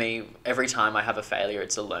about, for me, every time I have a failure,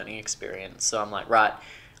 it's a learning experience. So I'm like, right,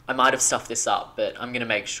 I might have stuffed this up, but I'm going to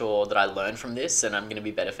make sure that I learn from this and I'm going to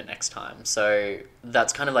be better for next time. So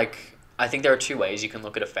that's kind of like, I think there are 2 ways you can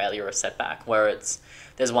look at a failure or a setback, where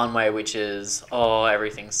there's one way which is, oh,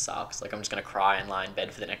 everything sucks. Like I'm just going to cry and lie in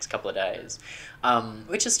bed for the next couple of days,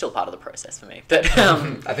 which is still part of the process for me. But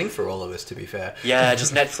I think for all of us, to be fair. Yeah,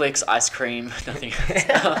 just Netflix, ice cream, nothing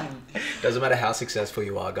else. Doesn't matter how successful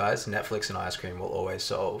you are, guys. Netflix and ice cream will always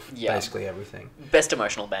solve basically everything. Best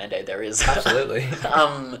emotional band-aid there is. Absolutely.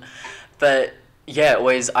 But yeah,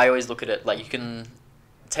 I always look at it like you can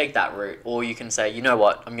take that route, or you can say, you know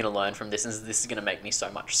what, I'm going to learn from this, and this is going to make me so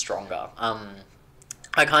much stronger.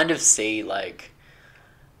 I kind of see like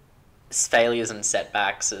failures and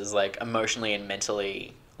setbacks as like emotional and mental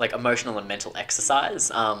exercise.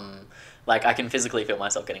 Like I can physically feel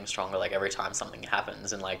myself getting stronger like every time something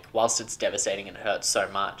happens, and like whilst it's devastating and it hurts so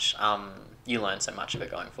much, you learn so much of it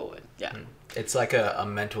going forward. Yeah. It's like a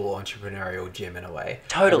mental entrepreneurial gym in a way.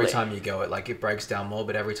 Totally. Every time you go, it breaks down more,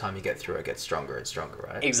 but every time you get through, it gets stronger and stronger,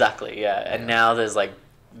 right? Exactly. Yeah. And now there's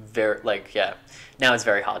now it's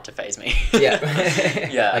very hard to faze me. Yeah.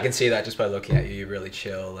 Yeah. I can see that just by looking at you. You're really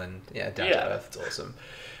chill and down to earth. It's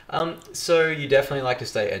awesome. So you definitely like to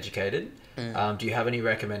stay educated. Do you have any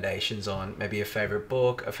recommendations on maybe a favorite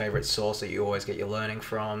book, a favorite source that you always get your learning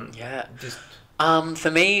from? Yeah. For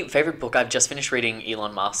me, favorite book, I've just finished reading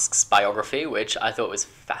Elon Musk's biography, which I thought was a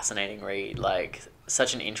fascinating read. Like,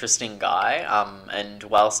 such an interesting guy. And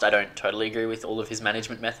whilst I don't totally agree with all of his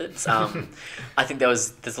management methods, I think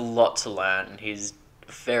there's a lot to learn. He's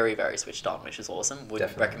very, very switched on, which is awesome. Would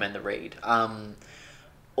Definitely. recommend the read.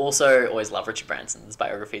 Also, always love Richard Branson's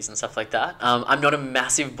biographies and stuff like that. I'm not a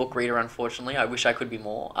massive book reader, unfortunately. I wish I could be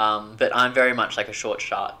more. But I'm very much like a short,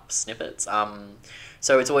 sharp snippets.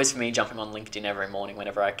 So it's always for me jumping on LinkedIn every morning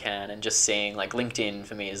whenever I can and just seeing, like, LinkedIn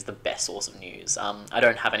for me is the best source of news. I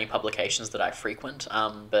don't have any publications that I frequent,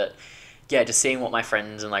 but yeah, just seeing what my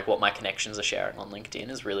friends and like what my connections are sharing on LinkedIn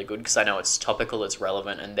is really good, because I know it's topical, it's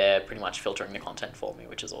relevant, and they're pretty much filtering the content for me,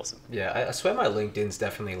 which is awesome. Yeah, I swear my LinkedIn's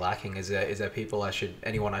definitely lacking. Is there people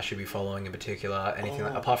anyone I should be following in particular? Anything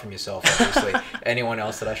apart from yourself, obviously. Anyone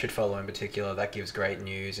else that I should follow in particular that gives great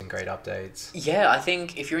news and great updates? Yeah, I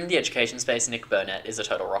think if you're in the education space, Nick Burnett is a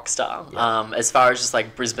total rock star. Yeah. As far as just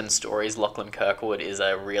like Brisbane stories, Lachlan Kirkwood is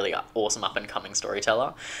a really awesome up and coming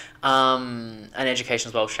storyteller. And education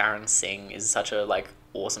as well, Sharon Singh is such a like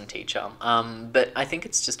awesome teacher. But I think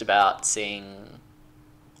it's just about seeing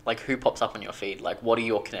like who pops up on your feed, like what are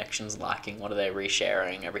your connections liking, what are they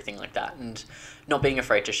resharing, everything like that, and not being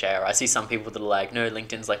afraid to share. I see some people that are like, no,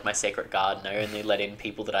 LinkedIn's like my sacred garden, I only let in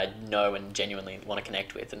people that I know and genuinely want to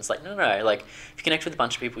connect with. And it's like, no, like if you connect with a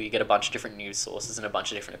bunch of people, you get a bunch of different news sources and a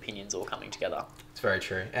bunch of different opinions all coming together. It's very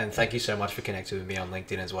true. And thank you so much for connecting with me on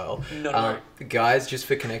LinkedIn as well. No. Guys, just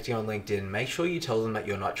for connecting on LinkedIn, make sure you tell them that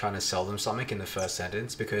you're not trying to sell them something in the first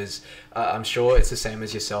sentence, because I'm sure it's the same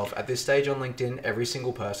as yourself. At this stage on LinkedIn, every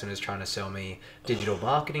single person is trying to sell me digital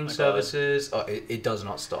marketing services. It does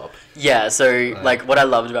not stop. Yeah, so like what I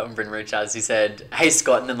loved about when Bryn reached out is he said, hey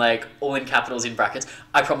Scott, and then like all in capitals in brackets,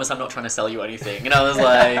 I promise I'm not trying to sell you anything. And I was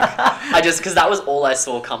like, because that was all I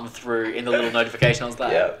saw come through in the little notification. I was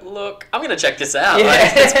like, look, I'm going to check this out. Yeah.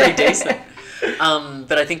 Like, it's pretty decent.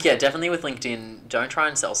 But I think, yeah, definitely with LinkedIn, don't try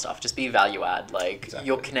and sell stuff. Just be value add. Like, Exactly.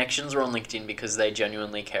 your connections are on LinkedIn because they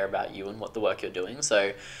genuinely care about you and what the work you're doing.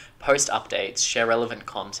 So post updates, share relevant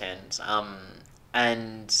content,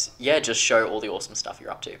 and yeah, just show all the awesome stuff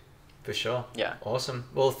you're up to. For sure. Yeah. Awesome.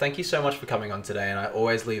 Well, thank you so much for coming on today, and I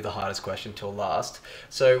always leave the hardest question till last.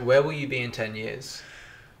 So where will you be in 10 years?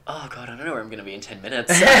 Oh, God, I don't know where I'm going to be in 10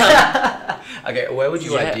 minutes. Okay, where would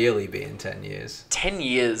you Yeah. ideally be in 10 years? 10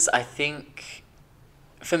 years, I think,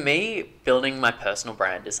 for me, building my personal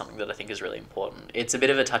brand is something that I think is really important. It's a bit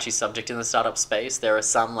of a touchy subject in the startup space. There are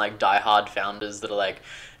some, like, diehard founders that are like,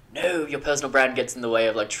 no, your personal brand gets in the way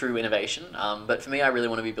of, like, true innovation. But for me, I really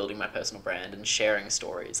want to be building my personal brand and sharing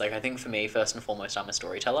stories. Like, I think for me, first and foremost, I'm a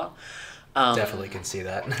storyteller. Definitely can see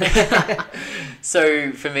that.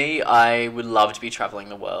 So for me, I would love to be traveling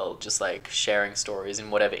the world, just like sharing stories in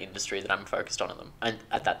whatever industry that I'm focused on at them and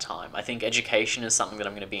at that time. I think education is something that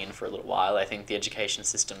I'm going to be in for a little while. I think the education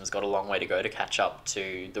system has got a long way to go to catch up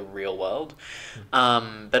to the real world.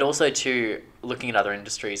 But also to looking at other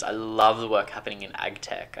industries, I love the work happening in ag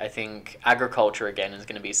tech. I think agriculture again is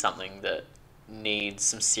going to be something that needs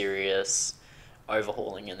some serious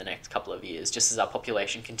overhauling in the next couple of years. Just as our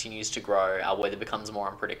population continues to grow, our weather becomes more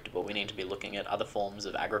unpredictable, we need to be looking at other forms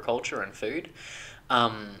of agriculture and food.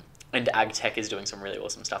 And ag tech is doing some really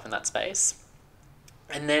awesome stuff in that space.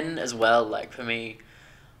 And then as well, like for me,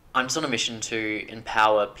 I'm just on a mission to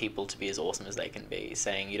empower people to be as awesome as they can be,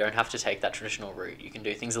 saying you don't have to take that traditional route, you can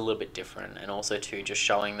do things a little bit different, and also to just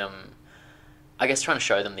showing them, I guess trying to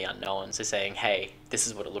show them the unknown, so saying, hey, this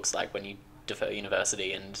is what it looks like when you defer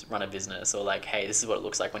university and run a business, or like, hey, this is what it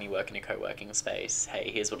looks like when you work in a co-working space,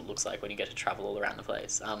 hey, here's what it looks like when you get to travel all around the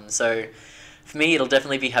place. So for me, it'll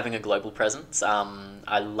definitely be having a global presence.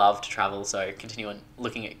 I love to travel, so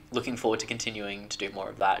looking forward to continuing to do more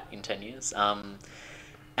of that in 10 years.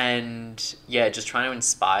 And yeah, just trying to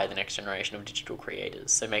inspire the next generation of digital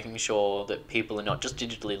creators. So making sure that people are not just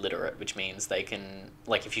digitally literate, which means they can,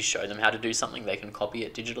 like if you show them how to do something, they can copy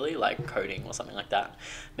it digitally, like coding or something like that.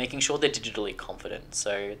 Making sure they're digitally confident.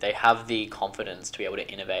 So they have the confidence to be able to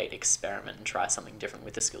innovate, experiment, and try something different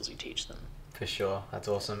with the skills we teach them. For sure. That's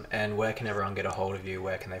awesome. And where can everyone get a hold of you?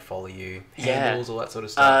 Where can they follow you? Yeah. Handles, all that sort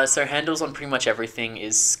of stuff? So handles on pretty much everything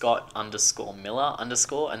is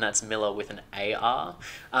Scott_Millar_, and that's Miller with an AR.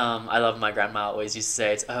 I love my grandma always used to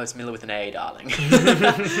say, it's Miller with an A, darling.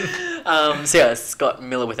 So yeah, Scott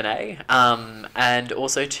Millar with an A. And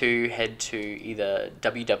also to head to either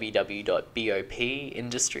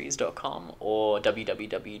www.bopindustries.com or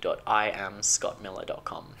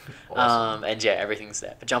www.iamscottmiller.com. Awesome. And yeah, everything's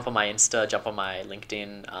there. But jump on my Insta, jump on my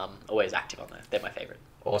LinkedIn. Always active on there. They're my favorite.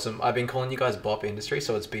 Awesome. I've been calling you guys Bop Industry,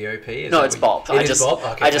 so it's BOP. No, it's Bop. It is Bop?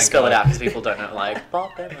 Okay, I just spell it God. out because people don't know, like,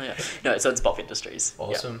 Bop. No, so it's Bop Industries.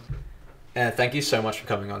 Awesome. Thank you so much for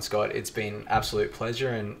coming on, Scott. It's been an absolute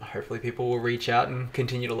pleasure, and hopefully people will reach out and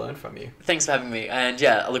continue to learn from you. Thanks for having me, and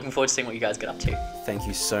yeah, looking forward to seeing what you guys get up to. Thank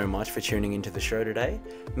you so much for tuning into the show today.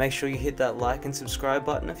 Make sure you hit that like and subscribe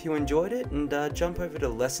button if you enjoyed it, and jump over to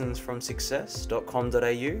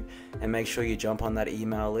lessonsfromsuccess.com.au and make sure you jump on that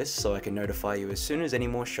email list so I can notify you as soon as any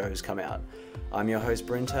more shows come out. I'm your host,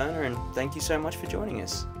 Bryn Turner, and thank you so much for joining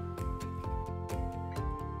us.